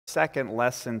Second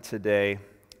lesson today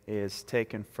is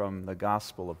taken from the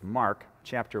Gospel of Mark,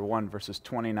 chapter 1, verses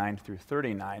 29 through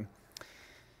 39.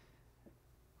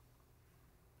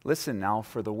 Listen now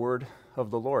for the word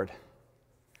of the Lord.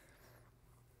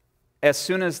 As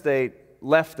soon as they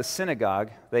left the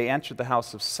synagogue, they entered the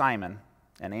house of Simon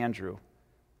and Andrew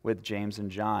with James and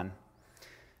John.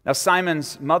 Now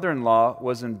Simon's mother-in-law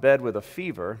was in bed with a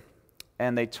fever,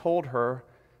 and they told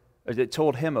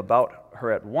him about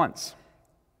her at once.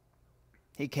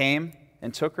 He came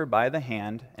and took her by the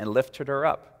hand and lifted her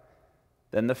up.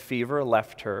 Then the fever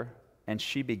left her, and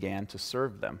she began to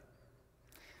serve them.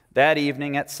 That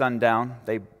evening at sundown,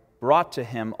 they brought to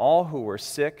him all who were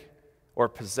sick or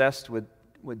possessed with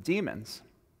demons.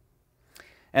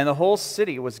 And the whole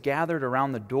city was gathered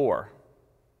around the door.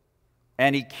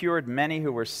 And he cured many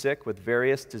who were sick with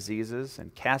various diseases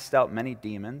and cast out many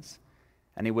demons.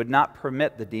 And he would not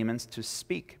permit the demons to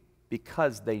speak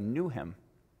because they knew him.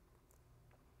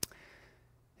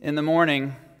 In the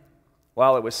morning,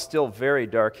 while it was still very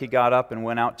dark, he got up and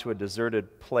went out to a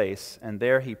deserted place, and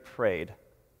there he prayed.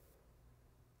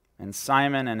 And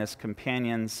Simon and his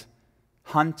companions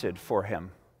hunted for him.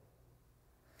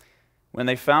 When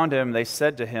they found him, they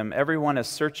said to him, "Everyone is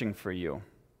searching for you."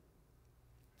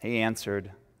 He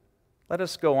answered, "Let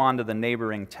us go on to the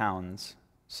neighboring towns,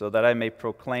 so that I may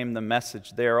proclaim the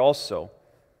message there also,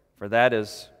 for that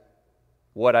is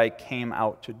what I came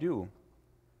out to do."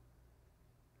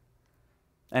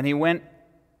 And he went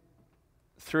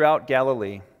throughout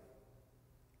Galilee,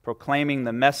 proclaiming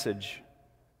the message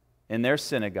in their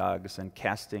synagogues and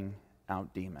casting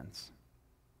out demons.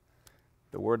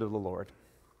 The word of the Lord.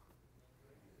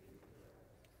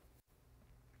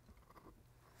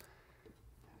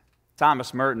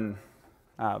 Thomas Merton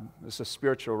was a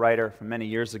spiritual writer from many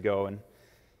years ago, and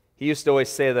he used to always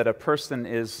say that a person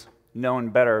is known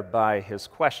better by his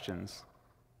questions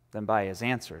than by his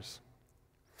answers.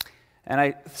 And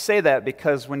I say that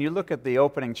because when you look at the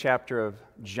opening chapter of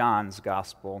John's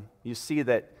Gospel, you see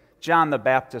that John the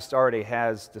Baptist already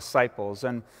has disciples,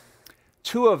 and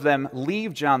two of them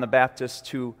leave John the Baptist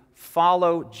to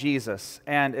follow Jesus.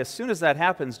 And as soon as that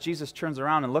happens, Jesus turns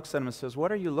around and looks at him and says,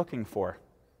 "What are you looking for?"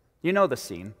 You know the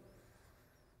scene.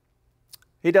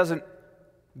 He doesn't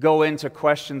go into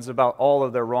questions about all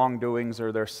of their wrongdoings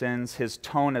or their sins. His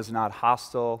tone is not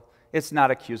hostile. It's not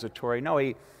accusatory. No,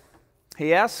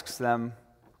 he asks them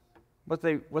what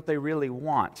they really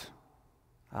want.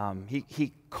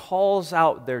 He calls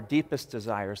out their deepest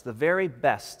desires, the very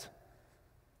best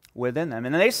within them.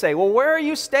 And they say, "Well, where are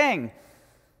you staying?"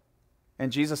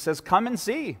 And Jesus says, "Come and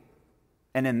see."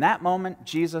 And in that moment,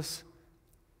 Jesus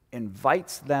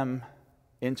invites them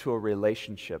into a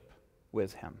relationship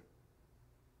with him.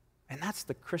 And that's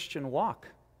the Christian walk.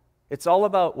 It's all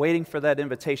about waiting for that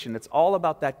invitation. It's all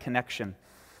about that connection.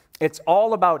 It's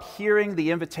all about hearing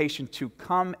the invitation to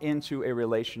come into a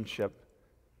relationship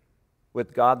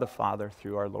with God the Father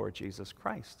through our Lord Jesus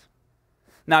Christ.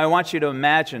 Now, I want you to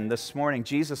imagine this morning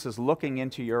Jesus is looking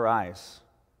into your eyes.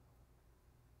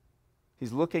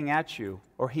 He's looking at you,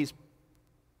 or he's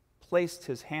placed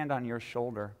his hand on your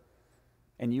shoulder,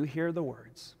 and you hear the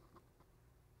words,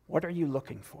 "What are you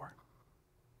looking for?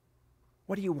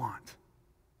 What do you want?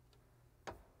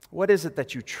 What is it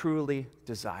that you truly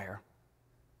desire?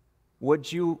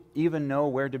 Would you even know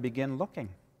where to begin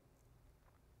looking?"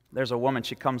 There's a woman,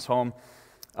 she comes home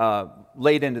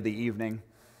late into the evening,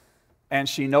 and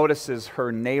she notices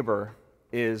her neighbor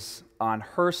is on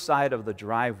her side of the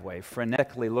driveway,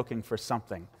 frenetically looking for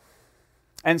something.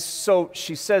 And so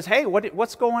she says, "Hey,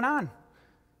 what's going on?"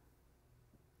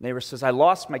 Neighbor says, "I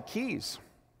lost my keys."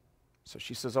 So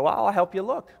she says, "Oh, I'll help you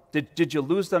look. Did you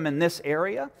lose them in this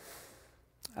area?"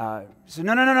 He said,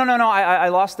 No. I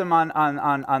lost them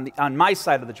on my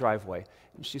side of the driveway."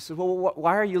 And she said, "Well,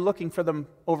 why are you looking for them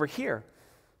over here?"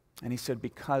 And he said,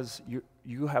 "Because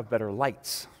you have better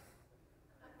lights."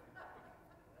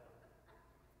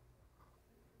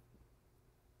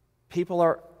 People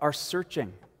are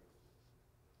searching.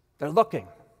 They're looking.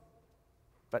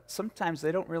 But sometimes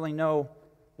they don't really know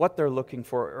what they're looking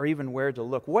for or even where to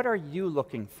look. What are you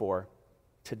looking for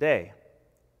today?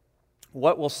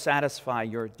 What will satisfy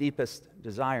your deepest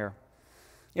desire?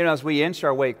 You know, as we inch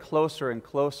our way closer and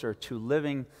closer to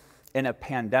living in a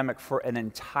pandemic for an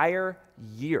entire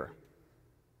year,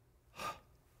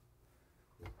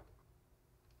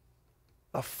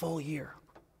 a full year,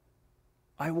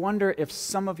 I wonder if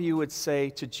some of you would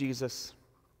say to Jesus,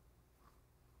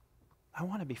 "I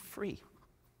want to be free.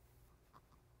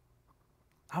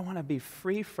 I want to be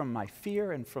free from my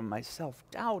fear and from my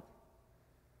self-doubt.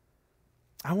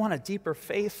 I want a deeper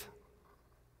faith.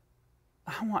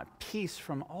 I want peace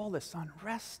from all this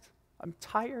unrest. I'm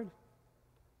tired.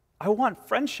 I want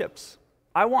friendships.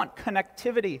 I want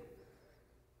connectivity.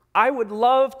 I would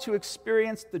love to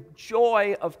experience the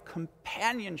joy of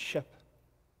companionship.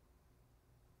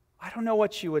 I don't know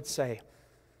what you would say.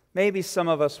 Maybe some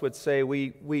of us would say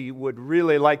we would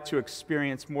really like to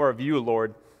experience more of you,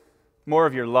 Lord, more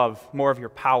of your love, more of your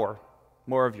power,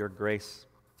 more of your grace.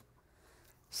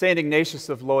 St. Ignatius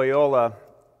of Loyola,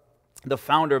 the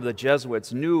founder of the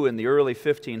Jesuits, knew in the early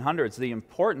 1500s the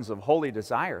importance of holy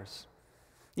desires.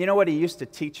 You know what he used to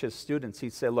teach his students?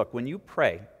 He'd say, look, when you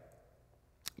pray,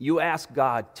 you ask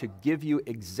God to give you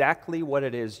exactly what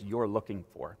it is you're looking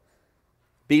for.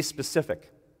 Be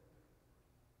specific.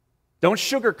 Don't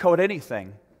sugarcoat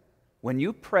anything. When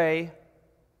you pray,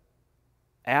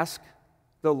 ask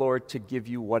the Lord to give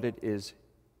you what it is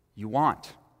you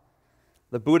want.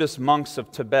 The Buddhist monks of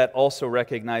Tibet also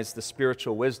recognize the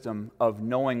spiritual wisdom of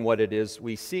knowing what it is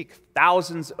we seek.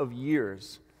 Thousands of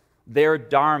years, their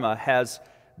Dharma has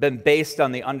been based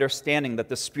on the understanding that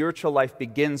the spiritual life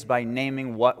begins by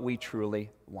naming what we truly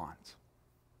want.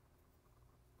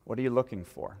 What are you looking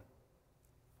for?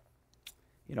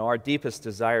 You know, our deepest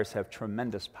desires have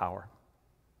tremendous power.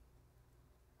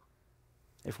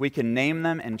 If we can name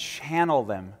them and channel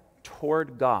them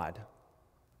toward God,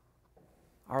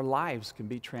 our lives can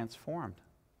be transformed.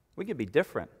 We can be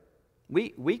different.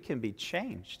 We can be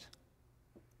changed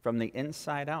from the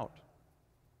inside out.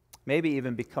 Maybe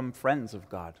even become friends of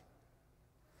God.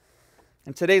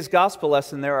 In today's gospel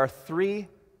lesson, there are 3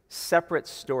 separate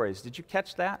stories. Did you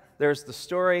catch that? There's the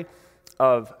story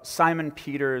of Simon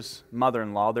Peter's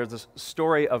mother-in-law. There's the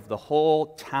story of the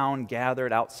whole town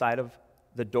gathered outside of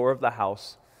the door of the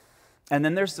house. And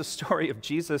then there's the story of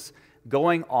Jesus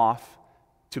going off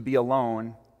to be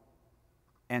alone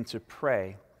and to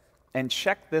pray. And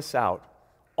check this out.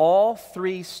 All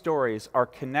 3 stories are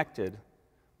connected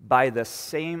by the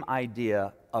same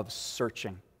idea of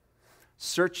searching.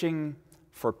 Searching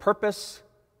for purpose,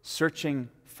 searching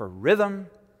for rhythm,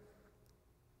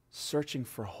 searching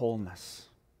for wholeness.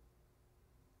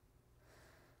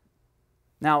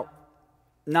 Now,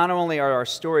 not only are our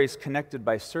stories connected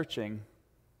by searching,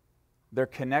 they're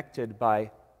connected by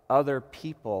other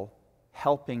people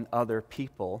helping other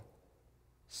people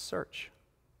search.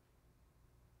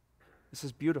 This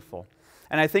is beautiful.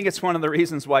 And I think it's one of the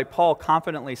reasons why Paul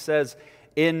confidently says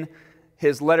in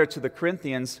his letter to the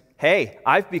Corinthians, hey,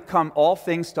 I've become all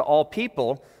things to all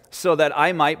people so that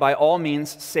I might by all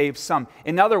means save some.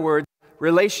 In other words,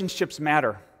 relationships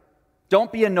matter.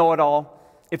 Don't be a know-it-all.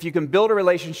 If you can build a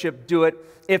relationship, do it.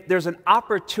 If there's an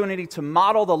opportunity to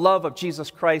model the love of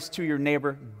Jesus Christ to your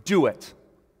neighbor, do it.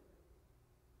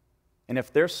 And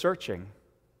if they're searching,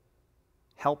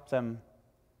 help them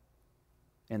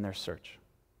in their search.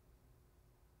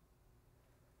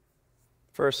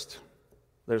 First,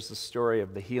 there's the story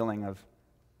of the healing of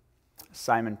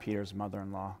Simon Peter's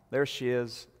mother-in-law. There she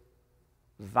is,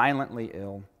 violently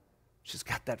ill. She's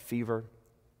got that fever.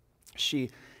 She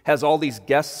has all these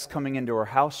guests coming into her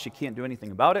house. She can't do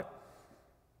anything about it.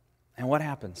 And what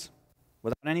happens?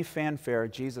 Without any fanfare,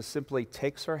 Jesus simply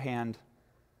takes her hand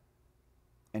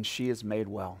and she is made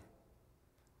well.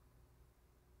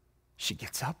 She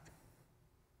gets up.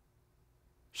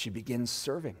 She begins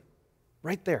serving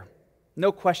right there.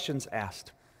 No questions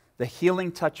asked. The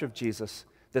healing touch of Jesus,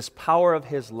 this power of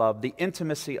his love, the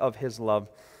intimacy of his love.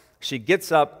 She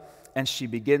gets up and she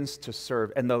begins to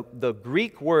serve. And the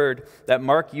Greek word that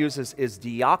Mark uses is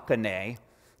diakone,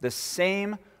 the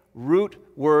same root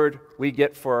word we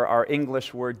get for our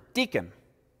English word deacon.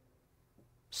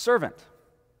 Servant.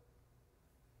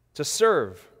 To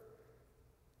serve.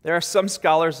 There are some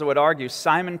scholars that would argue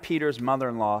Simon Peter's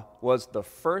mother-in-law was the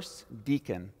first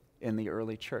deacon in the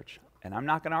early church. And I'm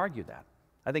not going to argue that.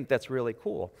 I think that's really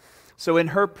cool. So in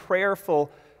her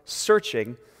prayerful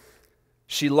searching,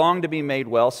 she longed to be made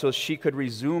well so she could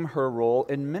resume her role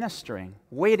in ministering,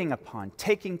 waiting upon,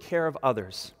 taking care of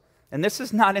others. And this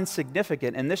is not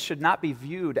insignificant, and this should not be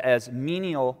viewed as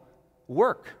menial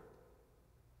work.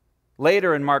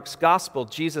 Later in Mark's gospel,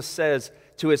 Jesus says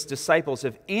to his disciples,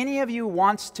 if any of you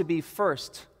wants to be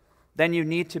first, then you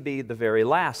need to be the very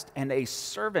last and a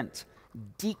servant,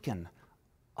 deacon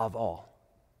of all.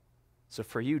 So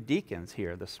for you deacons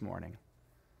here this morning,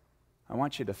 I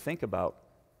want you to think about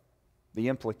the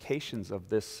implications of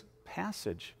this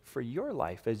passage for your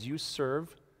life as you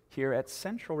serve here at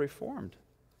Central Reformed.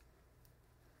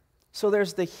 So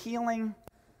there's the healing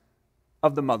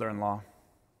of the mother-in-law.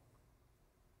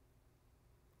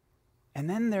 And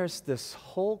then there's this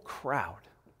whole crowd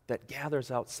that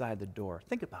gathers outside the door.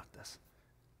 Think about this.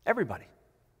 Everybody.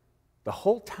 The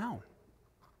whole town.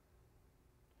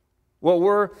 What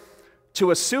we're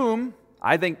to assume,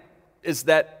 I think, is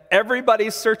that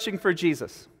everybody's searching for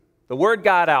Jesus. The word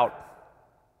got out.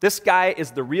 This guy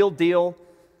is the real deal.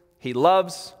 He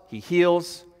loves, he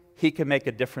heals, he can make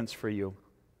a difference for you.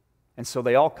 And so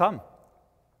they all come.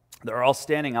 They're all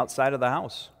standing outside of the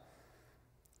house.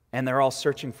 And they're all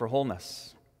searching for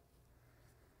wholeness.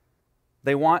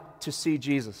 They want to see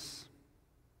Jesus.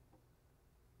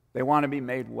 They want to be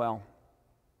made well.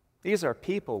 These are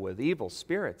people with evil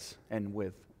spirits and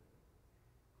with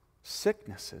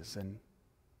sicknesses and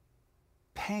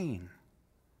pain.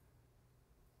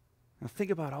 Now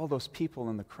think about all those people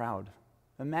in the crowd.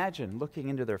 Imagine looking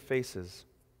into their faces,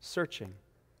 searching,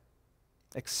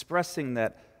 expressing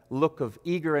that look of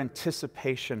eager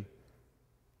anticipation.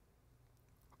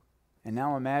 And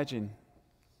now imagine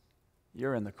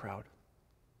you're in the crowd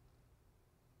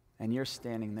and you're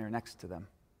standing there next to them.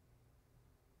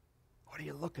 What are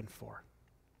you looking for?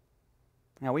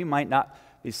 Now, we might not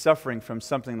be suffering from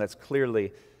something that's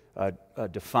clearly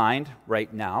defined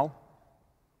right now,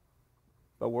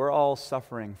 but we're all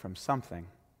suffering from something,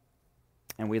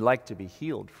 and we like to be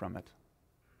healed from it.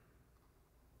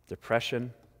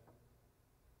 Depression,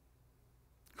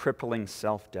 crippling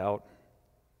self-doubt,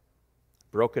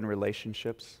 broken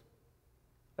relationships,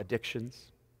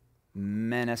 addictions,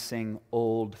 menacing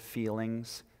old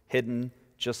feelings hidden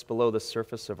just below the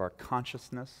surface of our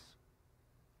consciousness.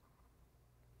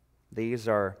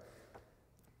 There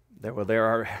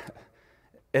are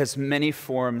as many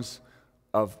forms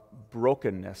of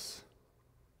brokenness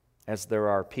as there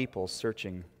are people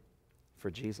searching for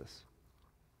Jesus.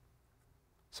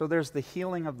 So there's the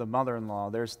healing of the mother-in-law,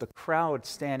 there's the crowd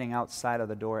standing outside of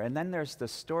the door, and then there's the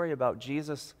story about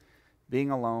Jesus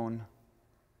being alone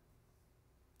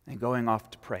and going off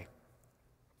to pray.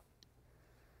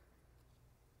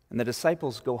 And the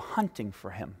disciples go hunting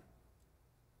for him.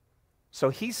 So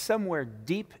he's somewhere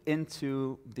deep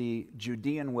into the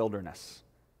Judean wilderness.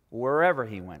 Wherever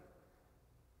he went,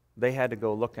 they had to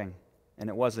go looking, and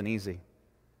it wasn't easy.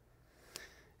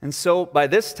 And so by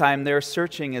this time, their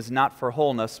searching is not for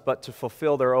wholeness, but to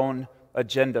fulfill their own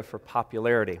agenda for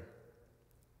popularity.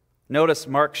 Notice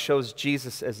Mark shows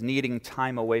Jesus as needing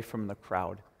time away from the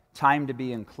crowd, time to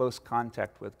be in close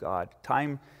contact with God,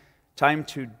 time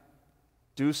to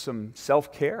do some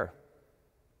self-care,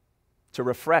 to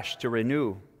refresh, to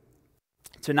renew,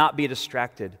 to not be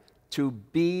distracted, to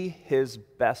be his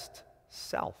best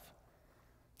self.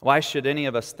 Why should any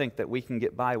of us think that we can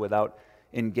get by without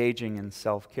engaging in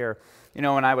self-care? You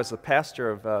know, when I was the pastor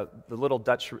of the little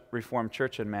Dutch Reformed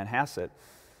church in Manhasset,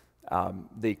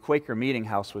 the Quaker Meeting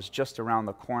House was just around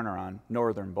the corner on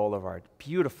Northern Boulevard.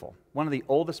 Beautiful. One of the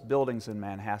oldest buildings in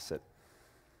Manhasset.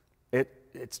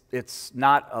 It's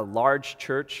not a large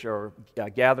church or a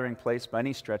gathering place by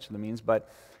any stretch of the means, but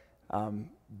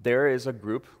there is a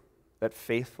group that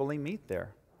faithfully meet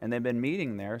there. And they've been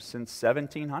meeting there since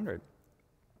 1700.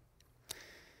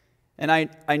 And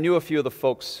I knew a few of the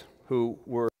folks who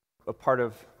were a part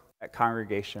of that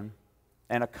congregation,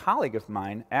 and a colleague of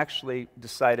mine actually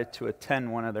decided to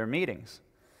attend one of their meetings.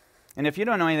 And if you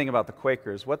don't know anything about the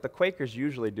Quakers, what the Quakers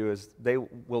usually do is they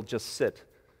will just sit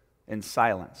in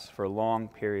silence for long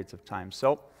periods of time.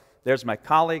 So there's my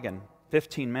colleague, and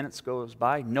 15 minutes goes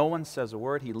by. No one says a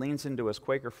word. He leans into his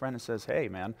Quaker friend and says, "Hey,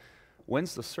 man,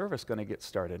 when's the service going to get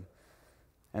started?"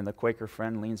 And the Quaker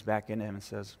friend leans back into him and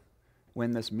says,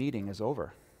 "When this meeting is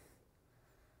over."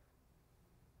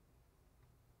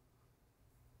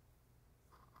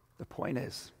 The point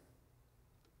is,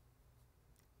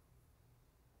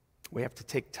 we have to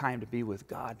take time to be with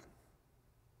God.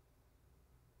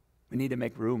 We need to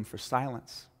make room for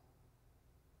silence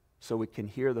so we can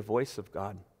hear the voice of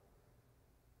God,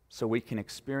 so we can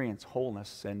experience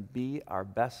wholeness and be our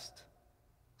best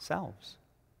selves.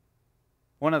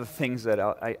 One of the things that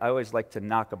I always like to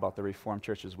knock about the Reformed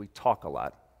Church is we talk a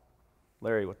lot.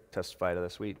 Larry will testify to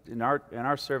this. In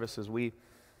our services, we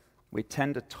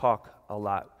tend to talk a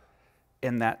lot,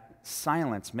 and that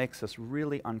silence makes us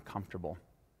really uncomfortable.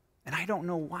 And I don't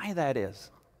know why that is,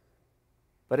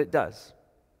 but it does.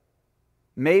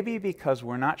 Maybe because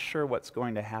we're not sure what's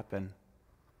going to happen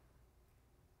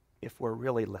if we're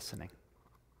really listening.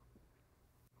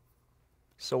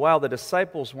 So while the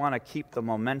disciples want to keep the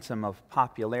momentum of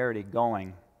popularity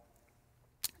going,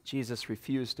 Jesus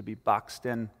refused to be boxed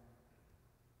in,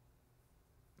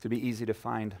 to be easy to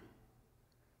find.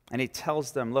 And he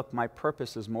tells them, look, my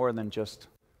purpose is more than just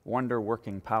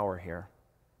wonder-working power here.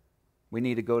 We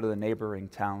need to go to the neighboring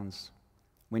towns.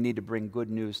 We need to bring good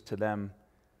news to them.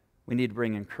 We need to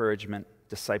bring encouragement,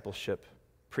 discipleship,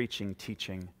 preaching,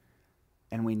 teaching,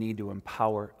 and we need to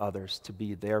empower others to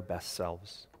be their best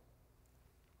selves.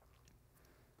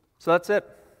 So that's it.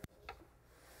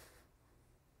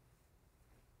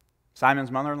 Simon's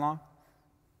mother-in-law,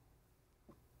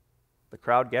 the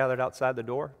crowd gathered outside the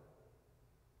door,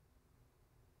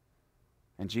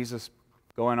 and Jesus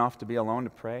going off to be alone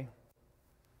to pray.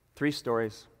 3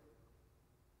 stories.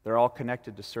 They're all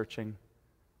connected to searching.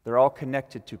 They're all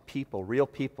connected to people, real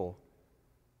people,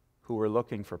 who were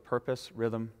looking for purpose,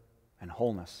 rhythm, and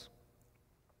wholeness.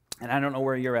 And I don't know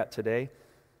where you're at today.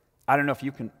 I don't know if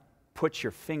you can put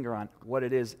your finger on what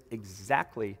it is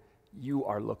exactly you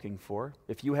are looking for.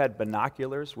 If you had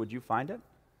binoculars, would you find it?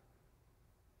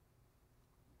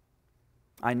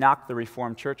 I knock the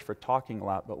Reformed Church for talking a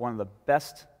lot, but one of the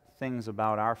best things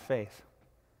about our faith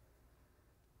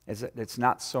is that it's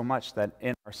not so much that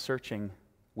in our searching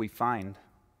we find,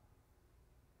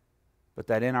 but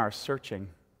that in our searching,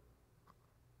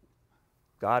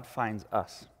 God finds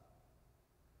us.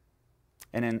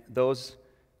 And in those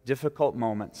difficult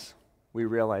moments, we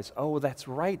realize, oh, that's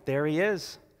right, there he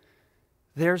is.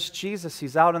 There's Jesus.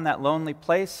 He's out in that lonely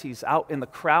place. He's out in the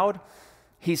crowd.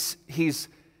 He's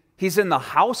in the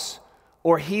house,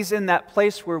 or he's in that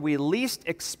place where we least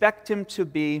expect him to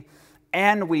be,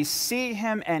 and we see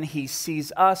him, and he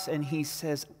sees us, and he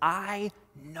says, I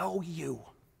know you.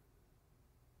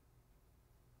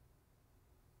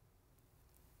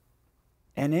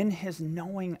 And in his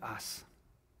knowing us,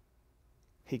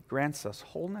 he grants us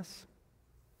wholeness.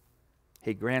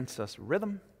 He grants us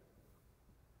rhythm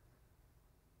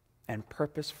and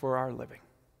purpose for our living.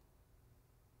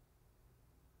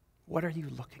 What are you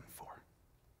looking for?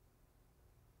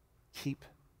 Keep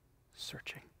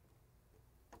searching.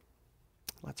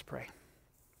 Let's pray.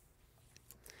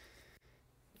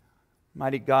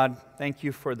 Mighty God, thank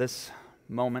you for this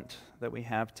moment that we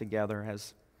have together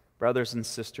as brothers and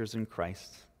sisters in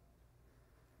Christ.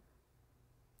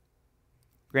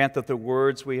 Grant that the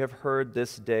words we have heard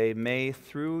this day may,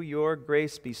 through your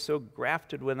grace, be so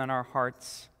grafted within our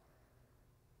hearts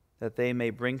that they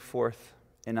may bring forth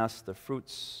in us the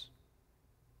fruits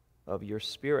of your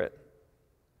Spirit,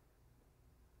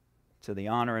 to the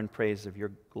honor and praise of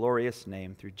your glorious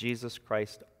name, through Jesus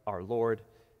Christ our Lord,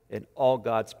 and all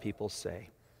God's people say,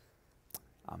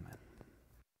 Amen.